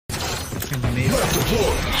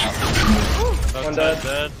One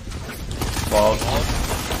dead. Balls.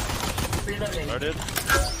 Started.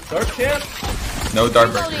 Dark camp. No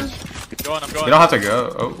dart breakers. I'm going. You don't have to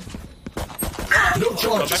go. Oh. No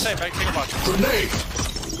charges. Back, take a box. Grenade.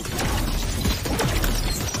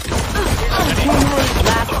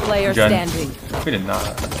 Last player Jen. standing. We did not.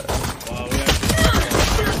 Wow, we actually.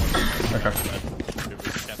 Okay.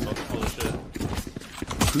 Cancel. Holy shit.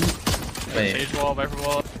 Wait. Sage wall, Viper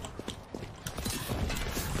wall.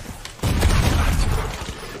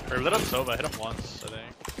 Or lit up Sova, hit him once, I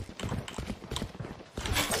think.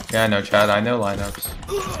 Yeah, I know, Chad. I know lineups.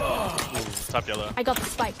 Ooh, top yellow. I got the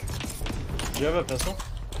spike. Do you have a pistol?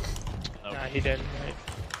 No. Nah, he didn't.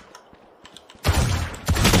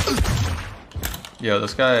 Yo,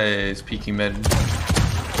 this guy is peeking mid.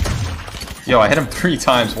 Yo, I hit him 3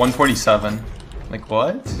 times. 147. Like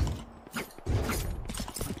what?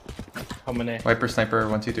 How many? Viper, sniper.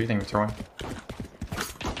 1, 2, 3. Thank you for one.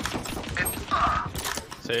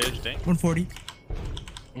 Sage, dink. 140.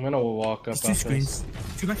 I'm gonna walk up It's 2 after screens.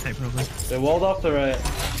 this. 2 backside probably. They walled off the right.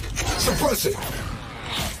 Suppress it.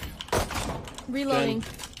 Reloading.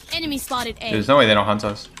 Enemy spotted A. There's no way they don't hunt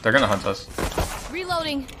us. They're gonna hunt us.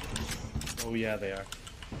 Reloading. Oh yeah, they are.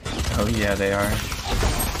 Oh yeah, they are.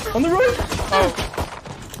 On the right. Oh,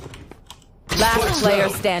 Last player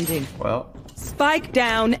standing. Well, Spike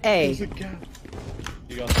down A. There's a gap.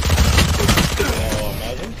 You got the... Oh,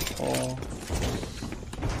 imagine. oh.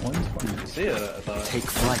 120. See it, I thought. Take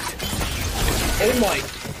flight. Oh my.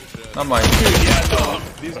 Not mine. Dude, yeah, no.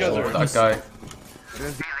 These guys Oh, are... that guy.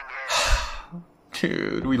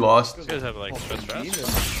 Dude, we lost. These guys have like stress traps.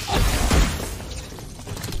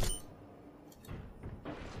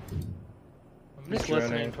 I'm just He's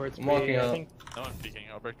listening running. towards I'm B. walking I out. think No one's peeking,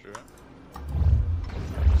 I'll break through it.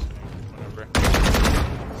 Whatever.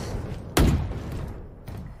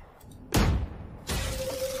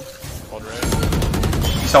 Hold right.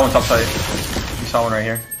 You saw one top side. You saw one right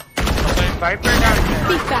here. Viper down there.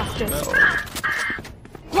 Be faster.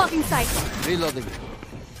 Blocking sight. Reloading.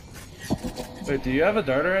 Wait, do you have a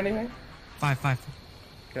dart or anything? 5.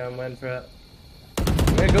 Okay, I'm waiting for it.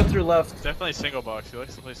 I'm gonna go through left. Definitely single box, he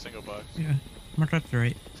likes to play single box. Yeah. I'm gonna try to the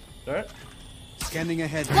right. Dart? Scanning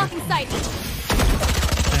ahead. Blocking sight.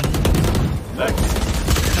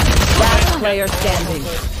 Last player standing.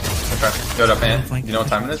 Okay, go up, man. You know what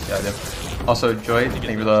time it is? Yeah, I do. Also, Joy, thank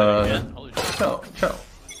you for the... Holy shit.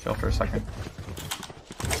 Chill for a second.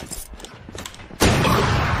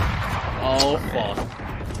 Oh, fuck.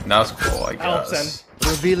 That was cool, I guess. Alpsen.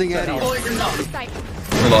 Revealing area. Blocking sight.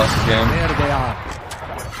 We lost the game. There they are.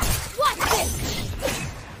 Watch this.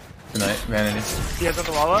 Good night, Vanity. You guys on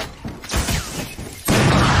the wall up?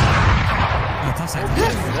 Oh, top side.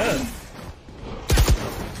 Dead.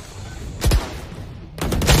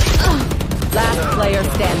 Last player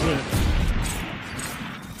standing.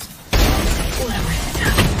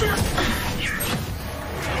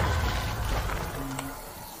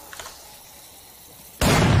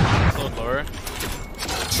 Load lower.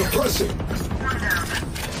 Suppressing.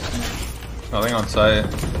 Nothing on site.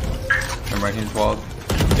 Never mind, he's walled.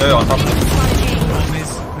 Yo, on top of him.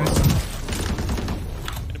 Nice.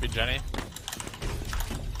 Gonna be Jenny.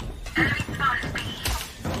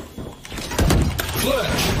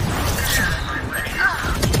 Flash.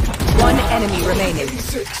 One enemy remaining.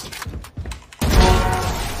 86.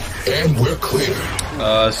 And we're clear.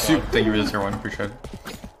 Soup, thank you for this here one, appreciate it.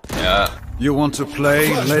 Yeah. You want to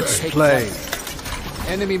play? Let's play.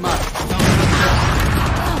 Enemy mark.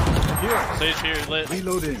 Sage here, lit.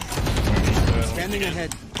 Reloading. Scanning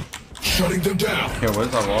ahead. Shutting them down. Yo, what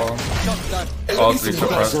is that wall? Enemy All 3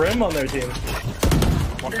 suppressed. suppressed. Grim on their team.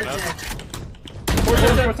 Walking out.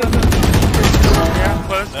 Yeah,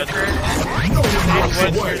 close. That's That's right. No He's knocks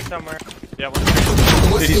woods away. here somewhere. Yeah, one.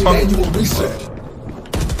 Let's he's do fine. manual reset.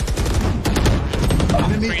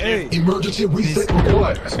 Enemy A. Emergency reset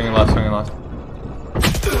required. Swinging left.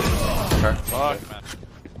 Okay. Fuck, man.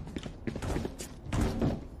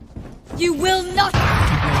 You will not.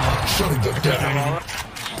 Shutting them down.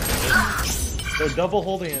 They're double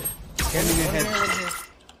holding it. Scanning ahead.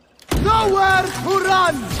 Nowhere to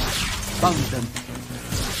run. Found them.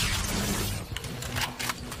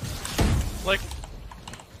 Like,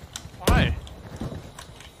 why?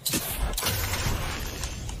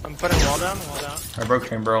 I'm putting wall down. I broke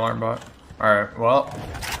chamber alarm bot. Alright, well.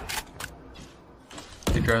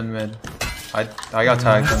 The drone mid. I got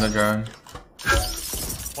tagged from the drone.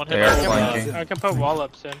 One They hit. are One flanking. I can put wall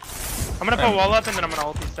up soon. I'm gonna put wall up and then I'm gonna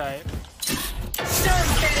ulti site.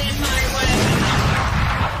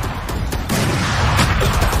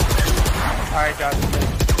 Alright, guys.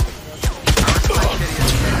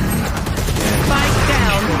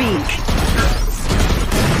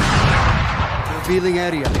 Revealing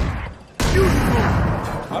area.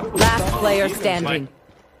 Last player standing.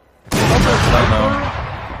 I don't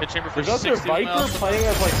know. Hit chamber for Is that their 60 Viper miles. playing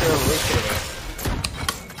as like their rotator?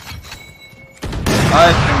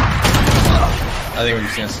 I think we're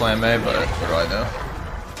just gonna slam A, but what do I know?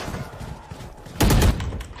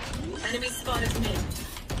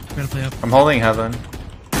 Gotta play up. I'm holding heaven.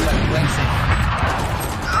 Flank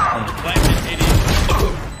is 80.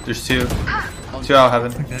 There's two. Two out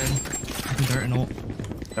heaven. Like that. I can dart and ult.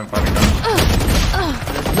 I'm fighting them.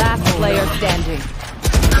 Last player standing.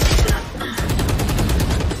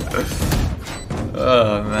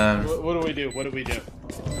 Oh man. What do we do? What do we do?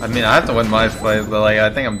 I mean, I have to win my fight, but like, I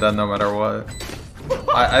think I'm done no matter what.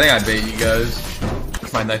 I think I bait you guys.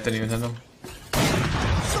 My knife didn't even hit him.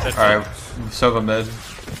 Alright, Sova mid.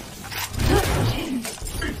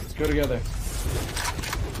 Let's go together.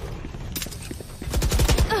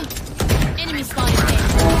 Enemy spawning A.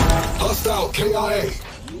 Hostile KIA.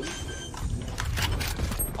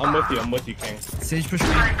 I'm with you, King. Sage push B.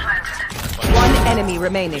 One enemy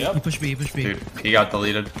remaining. He push B, push B. Dude, he got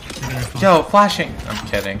deleted. They're gonna respond. Yo, flashing! I'm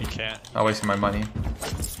kidding. You can't. Not wasting my money.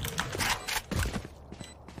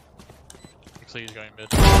 Looks like he's going mid.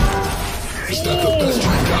 Stack up that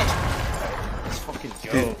strike out. Let's fucking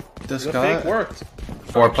go. Dude, this The guy. fake worked.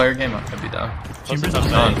 4-player game, I could be down. Chamber's No, up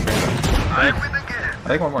I'm mid. sure. I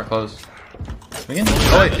think one more close. We can.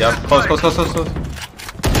 Oh wait, yeah, close.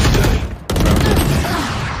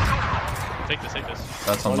 Take this.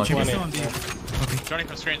 That's unlucky. 120. Still on B. Okay. Joining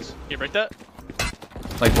from screens. Can you break that?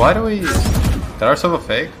 Like, why do we? Did our Sova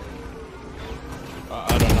fake?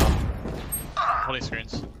 I don't know. Holding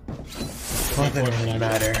screens. Doesn't really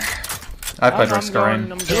matter. I played Risk of Rain.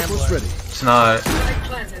 Teleport ready. It's not.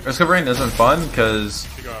 Risk of Rain isn't fun because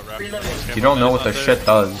You go out rap. you don't know what the shit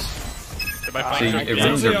does. Hit by So flank. it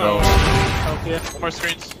ruins your build. One more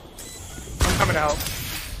screens. I'm coming out.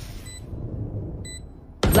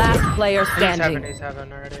 Last player He's heaven, standing. he's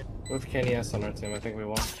heaven already. With Kenny S on our team, I think we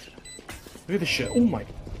won. Look at this shit. Oh my.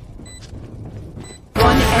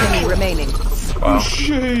 One enemy remaining. Wow.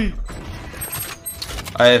 Shit.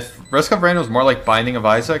 If Risk of Rain was more like Binding of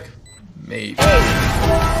Isaac, maybe.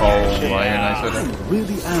 Oh, my nice with it.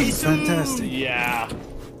 Really am fantastic. Yeah.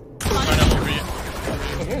 Trying to over you.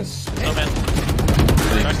 No man.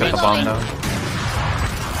 So you just get the bomb now.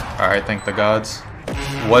 Alright, thank the gods.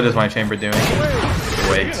 What is my chamber doing?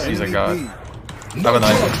 Wait, he's a god. Have a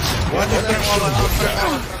nice one.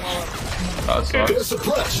 God Get sucks.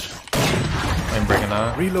 suppressed. I'm breaking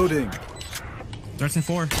that. Reloading. Darts in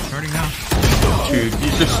 4. Starting now. Dude,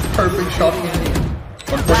 he's just perfect shot.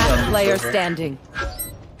 Last player standing.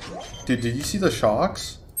 Dude, did you see the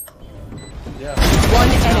shocks? Yeah. One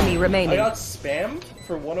enemy I remaining. got spammed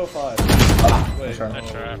for 105. Wait. Sure.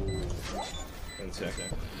 Nice trap. Okay.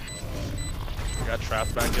 We got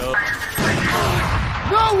trapped back up.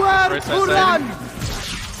 Nowhere Right to side, run.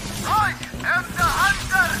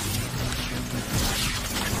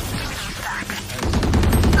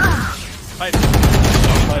 Fight.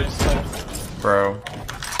 Bro.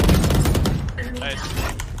 Nice.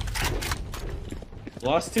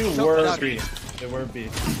 Last two were B. They were B.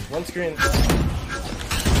 One screen. Going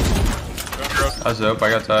broke. That's dope, I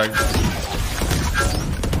got tagged.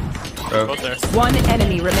 Both Dope. there. One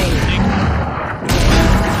enemy remaining.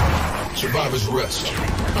 Survivor's rest.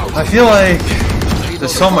 I feel like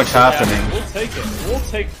there's so much happening. We'll take it. We'll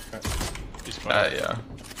take. He's fine. Yeah.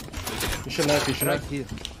 You should knife. You should knife.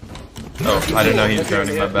 Oh, I didn't know he was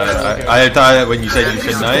joining, my bad. I thought when you said you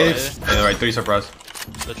should knife, and right, 3 suppress.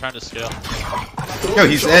 They're trying to scale. Yo,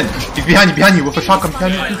 he's in. He's behind you with a shotgun.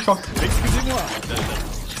 Behind you, with a shotgun.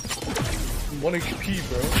 1 HP,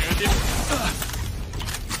 bro.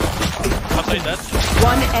 Outside dead.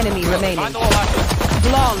 One enemy remaining. Find the wall after.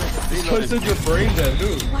 Flawless. Because it's your brain dead,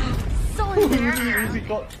 dude. So embarrassing. Easy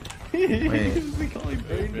call. Wait. Easy calling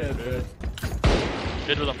brain dead, bro.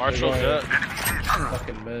 Good with a marshal. They're Yeah.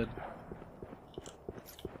 Fucking mid.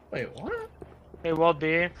 Wait, what? Hey, wall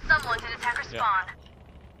B. Someone did attacker spawn.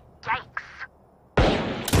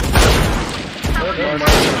 Yikes.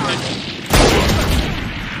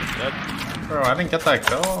 Dead. Bro, I didn't get that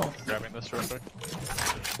kill. Grabbing this real quick.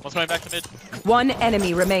 One's coming back to mid. One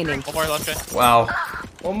enemy remaining. One more left guy. Wow.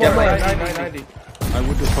 One more. Yeah, 990. I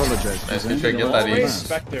would apologize. Nice, good shit, get that Always east.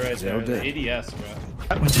 Spectre right there. Zero The ADS, bro.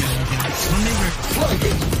 One neighbor.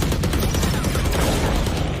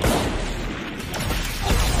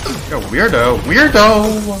 Yo, weirdo.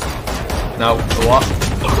 No, what?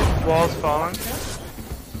 Wall's falling.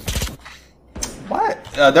 What?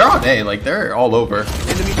 They're on A, like they're all over.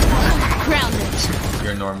 Grounded.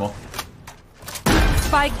 You're normal.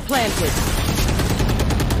 Spike planted.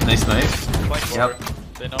 Nice. Yep.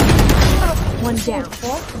 They know. One down.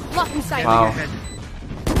 Blocking sight. Wow.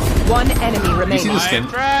 One enemy You see remaining. the skin?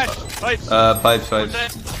 Crash! Pipes!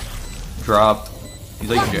 Pipes. Drop. He's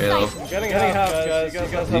like jail. Getting half, guys.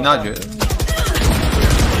 Is he not jail?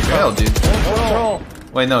 Jail,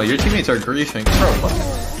 dude. Wait, no, your teammates are griefing. Bro, what?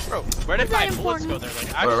 Bro, where did my bullets go there? Like,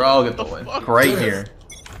 actually, We're all get the win. Right here.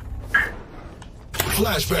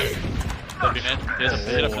 Flashbang. that'd be man. He has a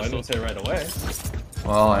hit I up didn't say right away.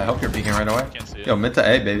 Well, I hope you're peeking right away. Can't see it. Yo, mid to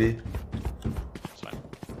A, baby. It's fine.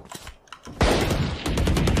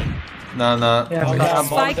 Nah.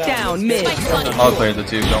 Spike down mid. I'll clear the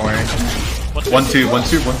tube, don't worry. 1-2.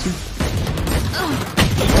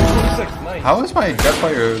 Nice. How is my jet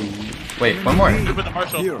player? Wait, one more. Move with the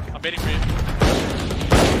Marshall. I'm waiting for you.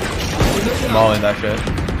 Mauling that shit.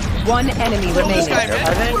 One enemy remaining.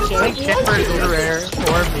 I think Kimber is rare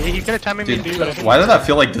for me. He could have timed me Dude, too, but I think why did that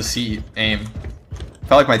feel like deceit aim?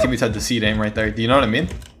 Felt like my teammates had deceit aim right there. Do you know what I mean?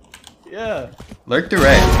 Yeah. Lurk through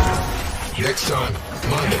A. Next time,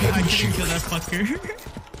 mind the I heavy didn't machine. kill that fucker.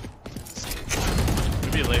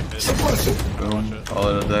 Could be late mid. Suppress it. Boom. Call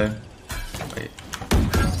it a day. Wait.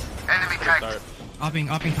 Start. Opping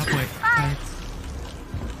top right.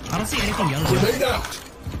 I don't see anything yellow. Grenade out.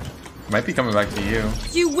 Might be coming back to you.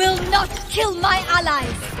 You will not kill my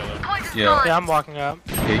allies. Yeah. yeah, I'm walking up.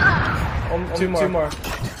 Hey. Two more.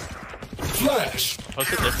 Flash.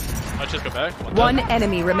 Post it there. Let's just go back. One dead.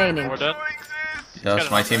 enemy remaining. We're done. Yes,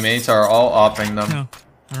 my teammates are all opping them. No,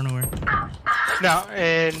 I don't know where. No,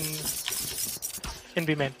 in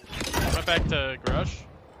B main. Went back to garage.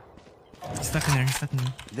 He's stuck in there.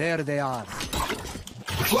 There they are.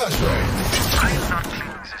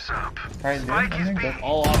 Flashbang.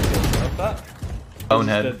 All options. Like that?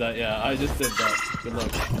 Bonehead. Did that, yeah. I just did that. Good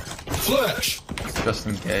luck. Flash. Just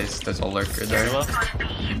in case. There's a lurker there.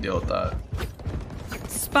 You can deal with that.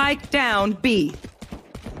 Spike down B.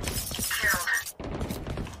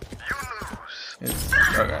 Okay,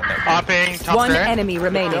 no. Hopping top One there. enemy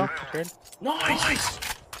remaining. Nice.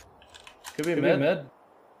 Could be mid.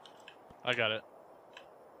 I got it.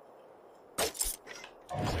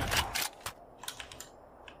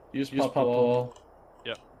 Use pop wall.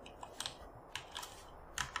 Yep.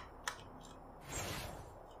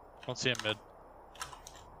 Don't see him mid.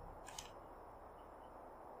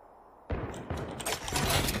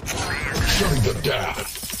 Shutting them down.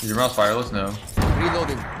 Is your mouse wireless? No.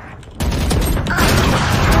 Reloading.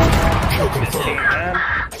 Kill confirmed.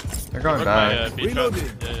 They're going Broke back. my B trap.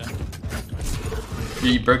 Yeah.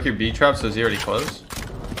 You broke your B trap, so is he already close?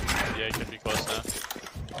 Yeah, he could be close now.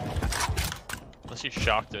 Unless you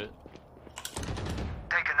shocked it.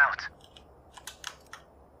 Taken out.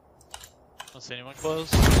 Don't see anyone close.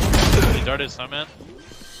 He darted snowman.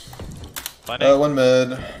 Finding. One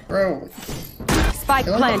mid. Bro. Spike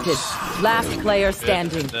planted. Last player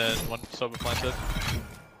standing. Then one sober planted.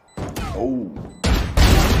 Oh.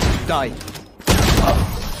 Die. Nice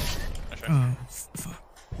try. Oh, fuck.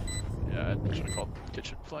 Yeah, I should have called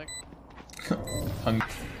kitchen flank.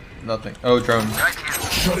 Nothing. Oh, drone.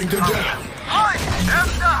 Shutting them down. I am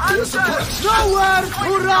the They're suppressed. Nowhere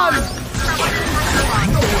to run!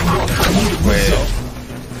 Wait.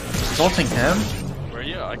 Assaulting him? Where are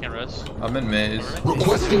you? I can rest. I'm in maze.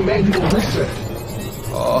 Requesting manual reset.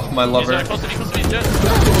 Oh, my He's lover. close to me, Jet.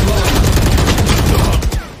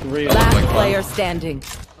 Last player standing.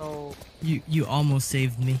 Oh, You almost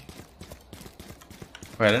saved me.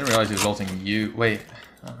 Wait, I didn't realize he was ulting you. Wait.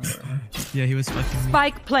 Yeah, he was fucking me.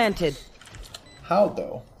 Spike planted. How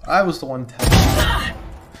though? I was the one tagged.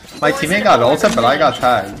 My teammate got ulted, but I got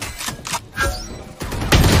tagged.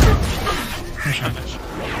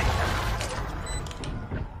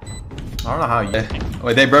 I don't know how you.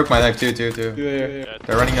 Wait, they broke my knife too. Yeah.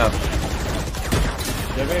 They're running up. You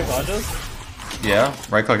have any flashes? Yeah,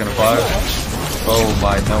 right click and apply. Oh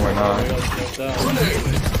my, no we're not.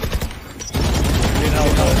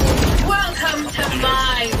 Welcome to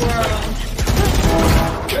my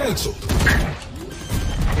world. Cancelled.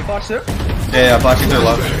 You flash there? Yeah, flashing through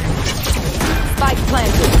left. Spike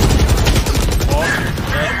planted.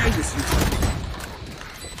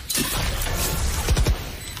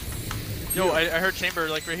 Yo, I heard chamber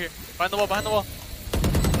like right here. Behind the wall, behind the wall.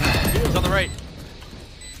 He's on the right.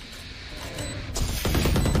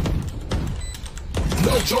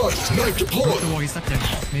 No charges. Knife The deployed. wall, he's stuck there.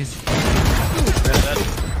 Maze.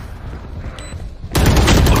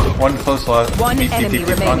 One close left. One enemy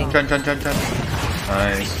remaining. Trent. Nice.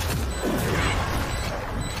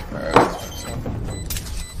 Alright.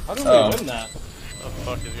 How do we win that? What the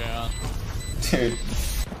fuck is going on? Dude.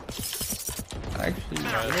 Actually,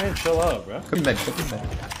 I mean, chill out, bro. could be mid.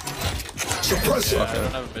 Suppressor. I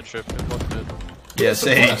don't have a mid trip. Good luck, mid. Yeah,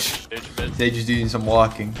 Sage. Stage mid. Sage is doing some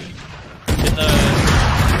walking. In the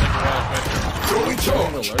garage, Throwing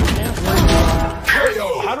charge. KO.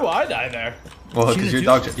 How do I die there? Well, because your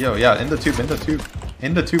dog. Yo, yeah, in the tube,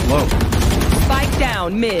 low. Spike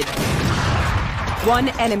down mid. One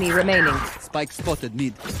enemy remaining. Spike spotted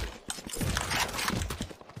mid.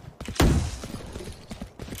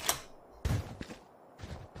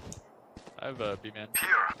 I have a B-man.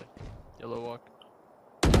 Yellow walk.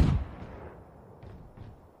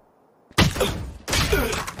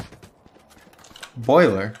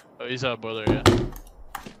 Boiler. Oh, he's a boiler, yeah.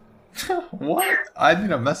 What? I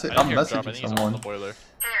need a message. I'm messaging someone. The boiler.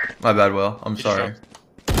 My bad, Will. I'm sorry.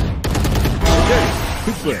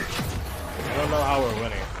 I don't know how we're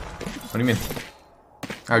winning. What do you mean?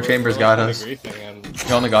 Our chambers got us. You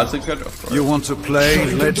on the God Sleep schedule? You want to play?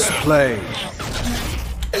 Let's play.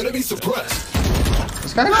 Enemy suppressed.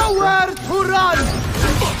 This guy Nowhere to run!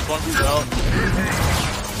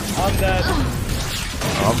 I'm dead.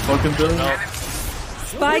 I'm fucking done. No.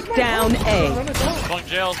 Spike down A. Long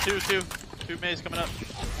jail, two maze coming up.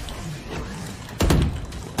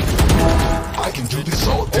 I can do this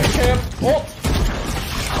all day.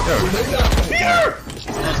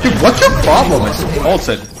 Dude, what's your problem?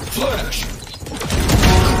 Ulted. Flash.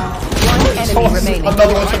 One enemy remaining.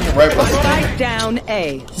 Another one swinging right behind. Spike down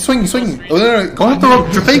A. Swing. Oh, no. Going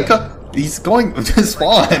through Jamaica. He's going to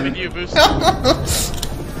spawn. You boost.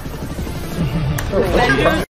 Vendors